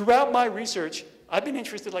 throughout my research, I've been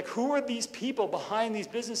interested, like, who are these people behind these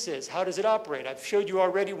businesses? How does it operate? I've showed you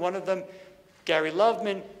already one of them, Gary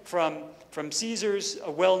Loveman from Caesars,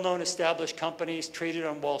 a well-known established company, traded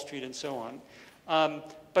on Wall Street and so on.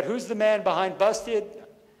 But who's the man behind Busted?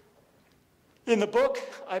 In the book,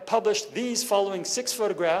 I published these following 6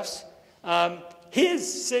 photographs,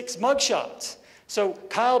 his 6 mugshots. So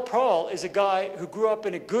Kyle Prahl is a guy who grew up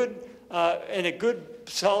in a good,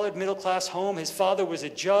 solid middle-class home. His father was a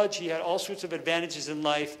judge. He had all sorts of advantages in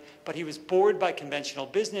life, but he was bored by conventional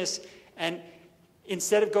business. And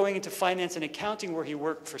instead of going into finance and accounting, where he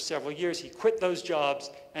worked for several years, he quit those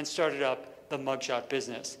jobs and started up the mugshot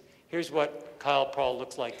business. Here's what Kyle Prahl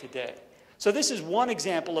looks like today. So this is one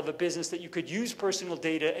example of a business that you could use personal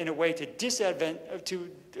data in a way to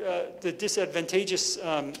the disadvantageous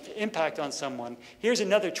impact on someone. Here's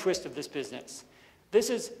another twist of this business. This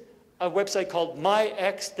is a website called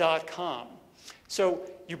myx.com. So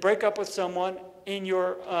you break up with someone. In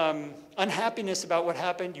your unhappiness about what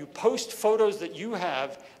happened, you post photos that you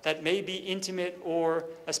have that may be intimate or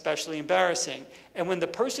especially embarrassing. And when the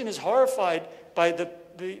person is horrified by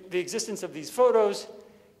the existence of these photos,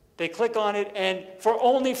 they click on it, and for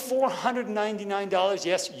only $499,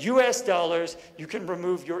 yes, US dollars, you can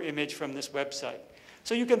remove your image from this website.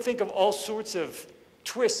 So you can think of all sorts of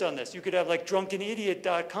twists on this. You could have like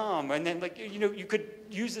drunkenidiot.com, and then you could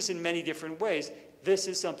use this in many different ways. This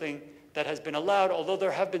is something that has been allowed, although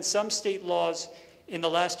there have been some state laws in the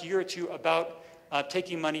last year or two about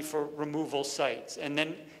taking money for removal sites. And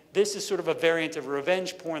then this is sort of a variant of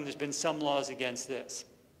revenge porn. There's been some laws against this.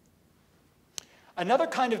 Another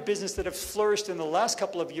kind of business that has flourished in the last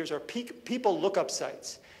couple of years are people lookup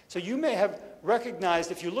sites. So you may have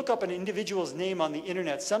recognized, if you look up an individual's name on the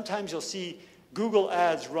internet, sometimes you'll see Google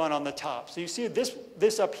ads run on the top. So you see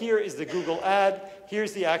this up here is the Google ad.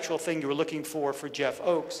 Here's the actual thing you were looking for Jeff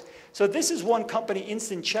Oakes. So this is one company,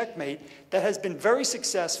 Instant Checkmate, that has been very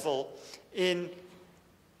successful in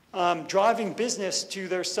driving business to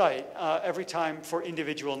their site every time for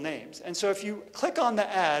individual names. And so if you click on the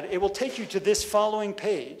ad, it will take you to this following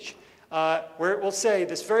page where it will say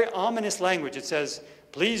this very ominous language. It says,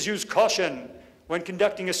 please use caution when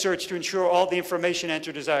conducting a search to ensure all the information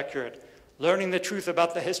entered is accurate. Learning the truth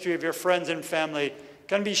about the history of your friends and family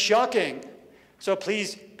can be shocking. So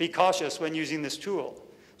please be cautious when using this tool.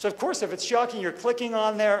 So of course, if it's shocking, you're clicking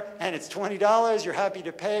on there and it's $20, you're happy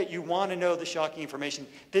to pay it, you want to know the shocking information.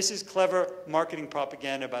 This is clever marketing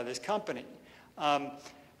propaganda by this company.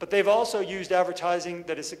 But they've also used advertising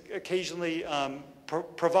that is occasionally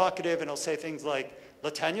provocative, and it'll say things like,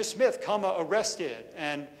 LaTanya Smith, arrested,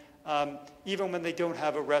 and even when they don't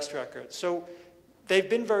have arrest records. So they've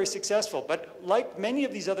been very successful, but like many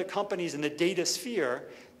of these other companies in the data sphere,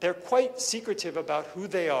 they're quite secretive about who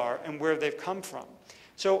they are and where they've come from.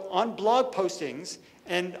 So on blog postings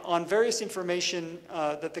and on various information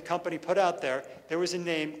that the company put out there, there was a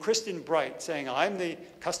name, Kristen Bright, saying, I'm the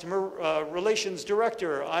customer relations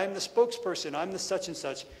director, I'm the spokesperson, I'm the such and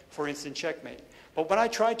such for Instant Checkmate. But when I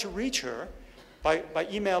tried to reach her by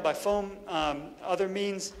email, by phone, other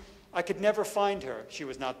means, I could never find her. She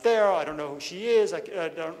was not there. I don't know who she is. I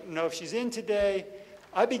don't know if she's in today.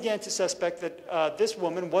 I began to suspect that this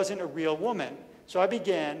woman wasn't a real woman. So I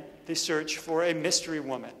began the search for a mystery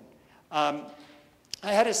woman. I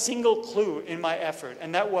had a single clue in my effort,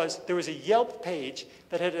 and that was there was a Yelp page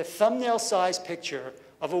that had a thumbnail-sized picture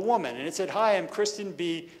of a woman. And it said, hi, I'm Kristen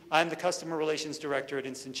B. I'm the customer relations director at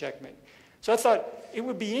Instant Checkmate. So I thought it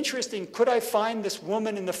would be interesting, could I find this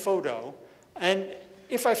woman in the photo? And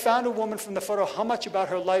if I found a woman from the photo, how much about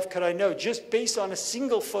her life could I know just based on a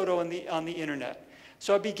single photo on the internet?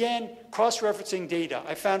 So I began cross-referencing data.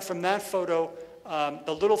 I found from that photo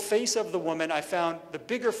the little face of the woman, I found the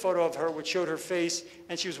bigger photo of her, which showed her face,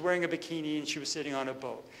 and she was wearing a bikini, and she was sitting on a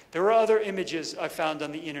boat. There were other images I found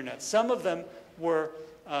on the internet. Some of them were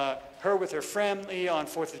her with her family on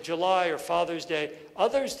 4th of July or Father's Day.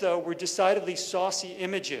 Others, though, were decidedly saucy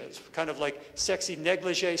images, kind of like sexy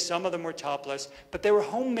negligee. Some of them were topless, but they were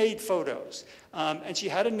homemade photos. And she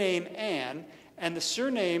had a name, Anne, and the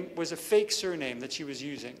surname was a fake surname that she was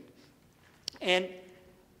using. And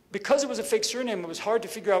because it was a fake surname, it was hard to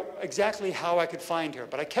figure out exactly how I could find her.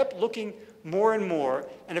 But I kept looking more and more,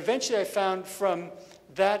 and eventually I found from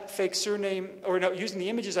that fake surname, or no, using the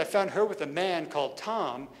images, I found her with a man called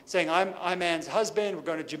Tom, saying, I'm Anne's husband, we're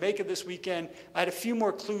going to Jamaica this weekend. I had a few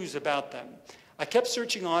more clues about them. I kept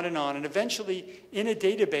searching on, and eventually, in a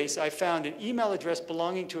database, I found an email address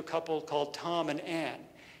belonging to a couple called Tom and Anne.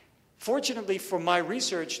 Fortunately for my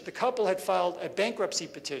research, the couple had filed a bankruptcy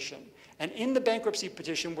petition. And in the bankruptcy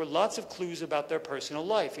petition were lots of clues about their personal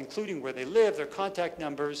life, including where they live, their contact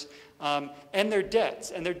numbers, and their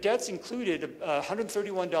debts. And their debts included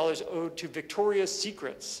 $131 owed to Victoria's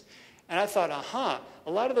Secrets. And I thought, aha,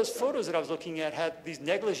 a lot of those photos that I was looking at had these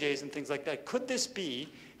negligees and things like that. Could this be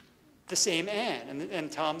the same Anne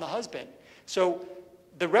and Tom, the husband? So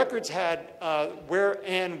the records had where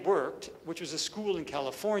Anne worked, which was a school in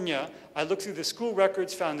California. I looked through the school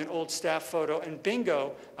records, found an old staff photo, and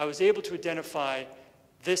bingo, I was able to identify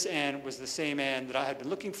this Anne was the same Anne that I had been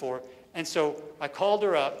looking for. And so I called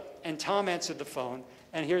her up, and Tom answered the phone,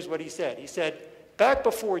 and here's what he said. He said, back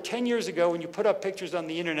before, 10 years ago, when you put up pictures on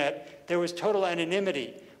the internet, there was total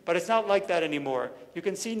anonymity. But it's not like that anymore. You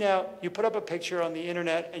can see now, you put up a picture on the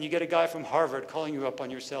internet, and you get a guy from Harvard calling you up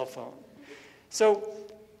on your cell phone. So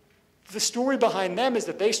the story behind them is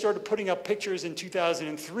that they started putting up pictures in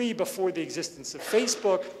 2003 before the existence of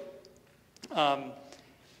Facebook.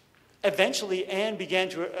 Eventually, Anne began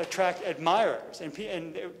to attract admirers, and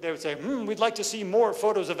they would say, we'd like to see more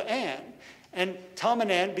photos of Anne. And Tom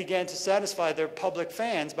and Anne began to satisfy their public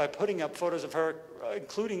fans by putting up photos of her,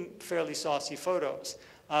 including fairly saucy photos.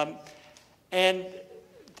 And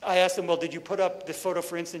I asked them, well, did you put up the photo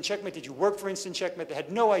for Instant Checkmate? Did you work for Instant Checkmate? They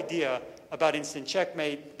had no idea about Instant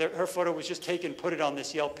Checkmate. Her photo was just taken, put it on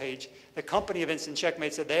this Yelp page. The company of Instant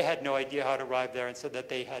Checkmate said they had no idea how to arrive there and said that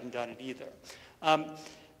they hadn't done it either.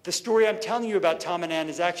 The story I'm telling you about Tom and Anne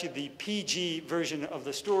is actually the PG version of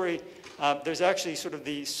the story. There's actually sort of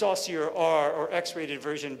the saucier R or X-rated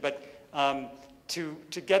version, but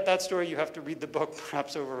to get that story, you have to read the book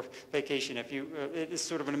perhaps over vacation. It is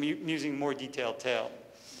sort of an amusing, more detailed tale.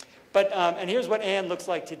 But, and here's what Anne looks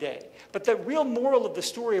like today. But the real moral of the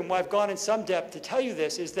story, and why I've gone in some depth to tell you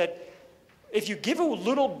this, is that if you give a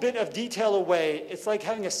little bit of detail away, it's like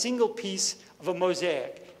having a single piece of a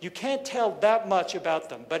mosaic. You can't tell that much about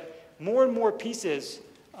them, but more and more pieces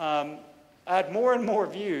add more and more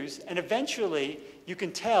views, and eventually you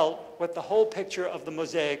can tell what the whole picture of the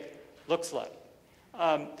mosaic looks like.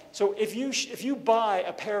 So if you buy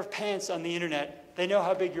a pair of pants on the internet, they know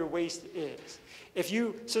how big your waist is. If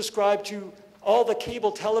you subscribe to all the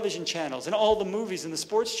cable television channels and all the movies and the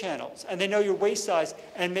sports channels, and they know your waist size,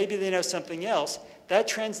 and maybe they know something else, that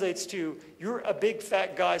translates to you're a big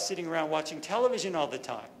fat guy sitting around watching television all the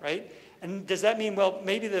time, right? And does that mean, well,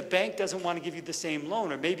 maybe the bank doesn't want to give you the same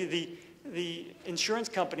loan, or maybe the insurance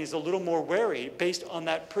company is a little more wary based on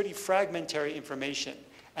that pretty fragmentary information?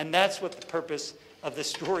 And that's what the purpose of the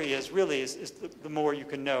story is, really, is the more you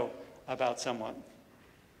can know about someone.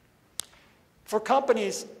 For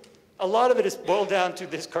companies, a lot of it is boiled down to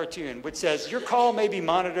this cartoon, which says your call may be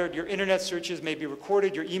monitored, your internet searches may be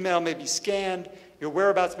recorded, your email may be scanned, your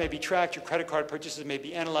whereabouts may be tracked, your credit card purchases may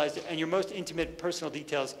be analyzed, and your most intimate personal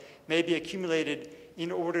details may be accumulated in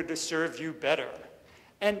order to serve you better.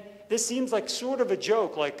 And this seems like sort of a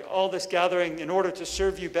joke, like all this gathering in order to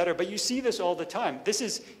serve you better, but you see this all the time. This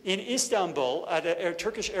is in Istanbul at a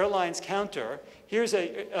Turkish Airlines counter. Here's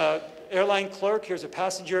an airline clerk, here's a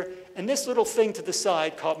passenger, and this little thing to the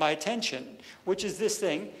side caught my attention, which is this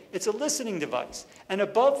thing. It's a listening device. And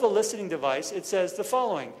above the listening device, it says the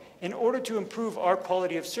following: in order to improve our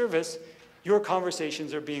quality of service, your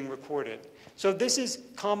conversations are being recorded. So this is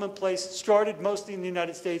commonplace, started mostly in the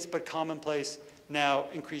United States, but commonplace now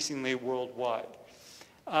increasingly worldwide.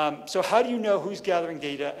 So how do you know who's gathering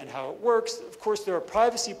data and how it works? Of course, there are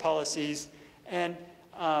privacy policies, and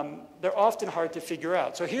they're often hard to figure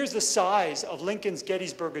out. So here's the size of Lincoln's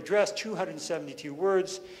Gettysburg Address, 272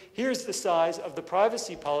 words. Here's the size of the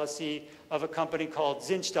privacy policy of a company called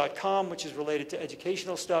Zinch.com, which is related to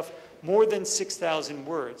educational stuff, more than 6,000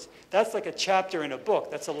 words. That's like a chapter in a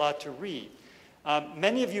book. That's a lot to read.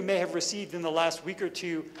 Many of you may have received in the last week or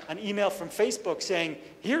two an email from Facebook saying,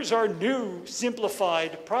 here's our new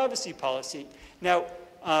simplified privacy policy. Now,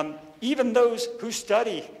 even those who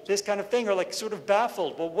study this kind of thing are like sort of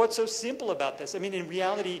baffled. Well, what's so simple about this? I mean, in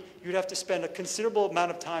reality, you'd have to spend a considerable amount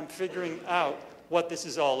of time figuring out what this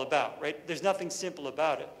is all about, right? There's nothing simple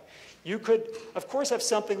about it. You could, of course, have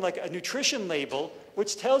something like a nutrition label,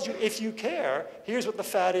 which tells you if you care, here's what the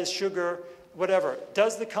fat is, sugar, whatever.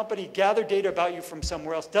 Does the company gather data about you from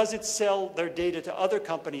somewhere else? Does it sell their data to other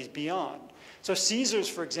companies beyond? So Caesars,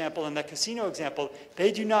 for example, in that casino example,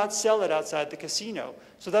 they do not sell it outside the casino.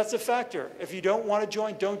 So that's a factor. If you don't want to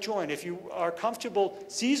join, don't join. If you are comfortable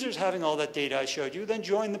Caesars having all that data I showed you, then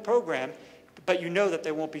join the program, but you know that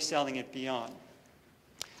they won't be selling it beyond.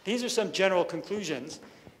 These are some general conclusions.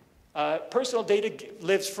 Personal data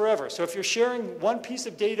lives forever. So if you're sharing one piece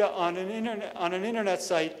of data on an internet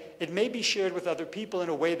site, it may be shared with other people in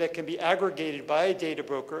a way that can be aggregated by a data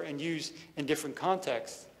broker and used in different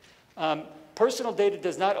contexts. Personal data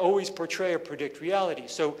does not always portray or predict reality.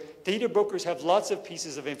 So data brokers have lots of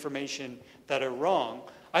pieces of information that are wrong.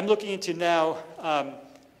 I'm looking into now,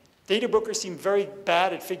 data brokers seem very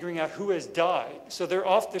bad at figuring out who has died. So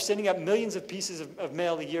they're sending out millions of pieces of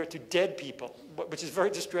mail a year to dead people, which is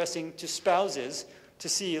very distressing to spouses to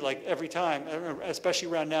see like every time, especially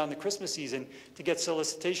around now in the Christmas season, to get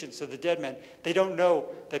solicitations. So the dead men, they don't know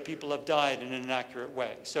that people have died in an inaccurate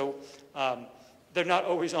way. So they're not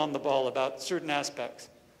always on the ball about certain aspects.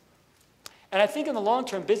 And I think in the long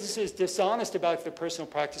term, businesses dishonest about their personal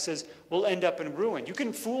practices will end up in ruin. You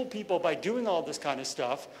can fool people by doing all this kind of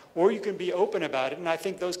stuff, or you can be open about it. And I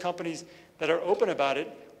think those companies that are open about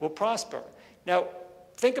it will prosper. Now,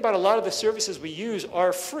 think about a lot of the services we use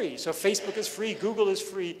are free. So Facebook is free, Google is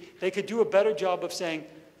free. They could do a better job of saying,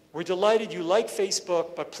 we're delighted you like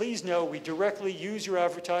Facebook, but please know we directly use your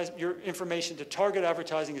information to target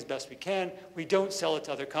advertising as best we can. We don't sell it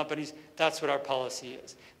to other companies. That's what our policy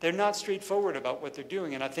is. They're not straightforward about what they're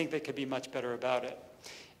doing, and I think they could be much better about it.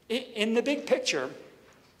 In the big picture,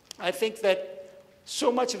 I think that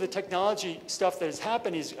so much of the technology stuff that has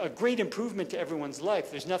happened is a great improvement to everyone's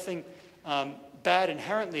life. There's nothing bad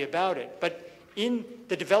inherently about it. But in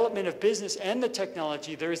the development of business and the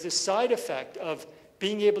technology, there is this side effect of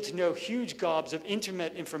being able to know huge gobs of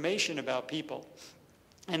intimate information about people.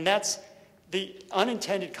 And that's the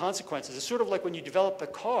unintended consequences. It's sort of like when you develop the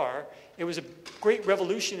car, it was a great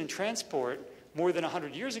revolution in transport more than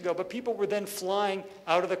 100 years ago, but people were then flying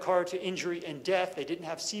out of the car to injury and death. They didn't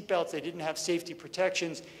have seatbelts, they didn't have safety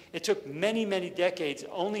protections. It took many, many decades,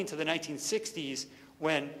 only into the 1960s,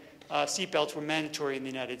 when seatbelts were mandatory in the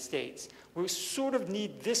United States. We sort of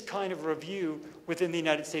need this kind of review within the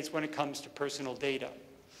United States when it comes to personal data.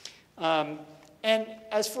 And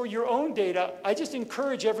as for your own data, I just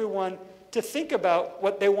encourage everyone to think about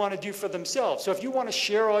what they want to do for themselves. So if you want to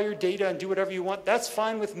share all your data and do whatever you want, that's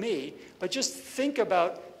fine with me. But just think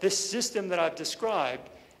about this system that I've described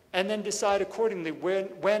and then decide accordingly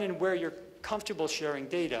when and where you're comfortable sharing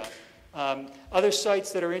data. Other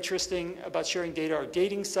sites that are interesting about sharing data are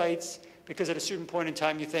dating sites, because at a certain point in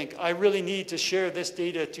time you think, I really need to share this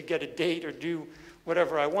data to get a date or do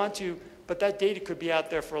whatever I want to, but that data could be out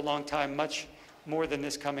there for a long time, much more than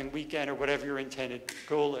this coming weekend or whatever your intended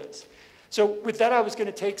goal is. So with that, I was going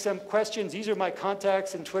to take some questions. These are my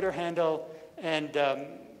contacts and Twitter handle and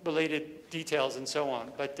related details and so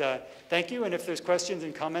on. But thank you, and if there's questions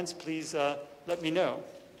and comments, please let me know.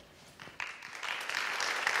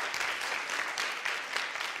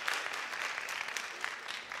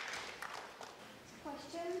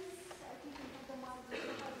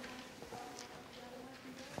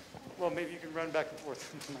 Well, maybe you can run back and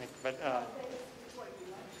forth tonight, but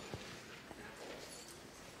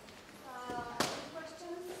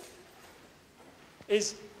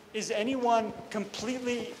is anyone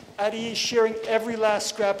completely at ease sharing every last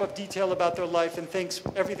scrap of detail about their life and thinks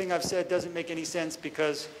everything I've said doesn't make any sense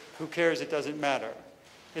because who cares, it doesn't matter?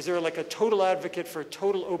 Is there like a total advocate for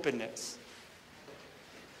total openness?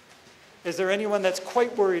 Is there anyone that's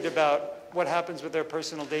quite worried about what happens with their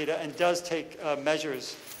personal data and does take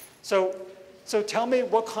measures? So tell me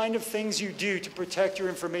what kind of things you do to protect your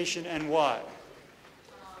information and why.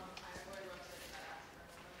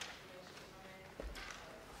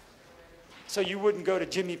 So you wouldn't go to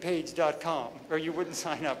jimmypage.com, or you wouldn't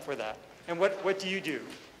sign up for that. And what do you do?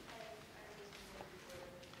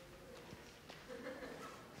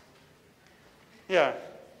 Yeah.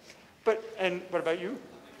 And what about you?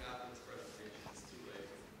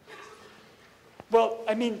 Well,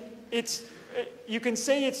 I mean, you can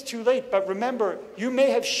say it's too late, but remember, you may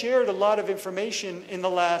have shared a lot of information in the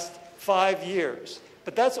last 5 years.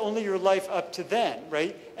 But that's only your life up to then,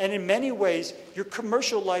 right? And in many ways, your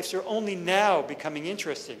commercial lives are only now becoming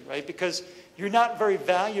interesting, right? Because you're not very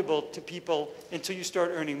valuable to people until you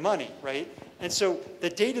start earning money, right? And so the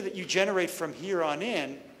data that you generate from here on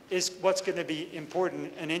in is what's going to be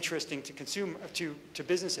important and interesting to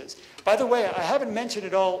businesses. By the way, I haven't mentioned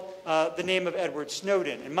at all the name of Edward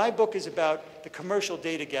Snowden. And my book is about the commercial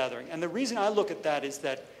data gathering. And the reason I look at that is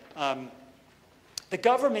that the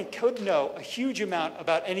government could know a huge amount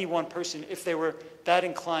about any one person if they were that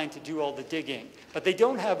inclined to do all the digging. But they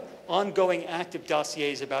don't have ongoing active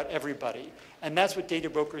dossiers about everybody. And that's what data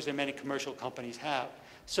brokers and many commercial companies have.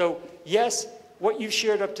 So yes, what you've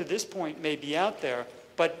shared up to this point may be out there,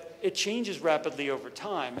 but it changes rapidly over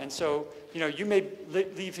time. And so, you may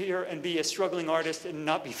leave here and be a struggling artist and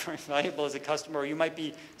not be very valuable as a customer, or you might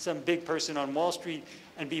be some big person on Wall Street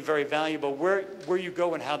and be very valuable. Where you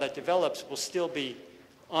go and how that develops will still be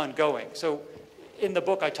ongoing. So in the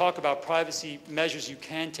book, I talk about privacy measures you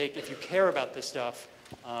can take if you care about this stuff.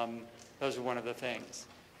 Those are one of the things.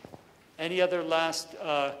 Any other last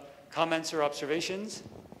comments or observations?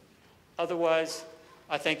 Otherwise,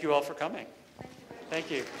 I thank you all for coming. Thank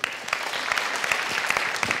you.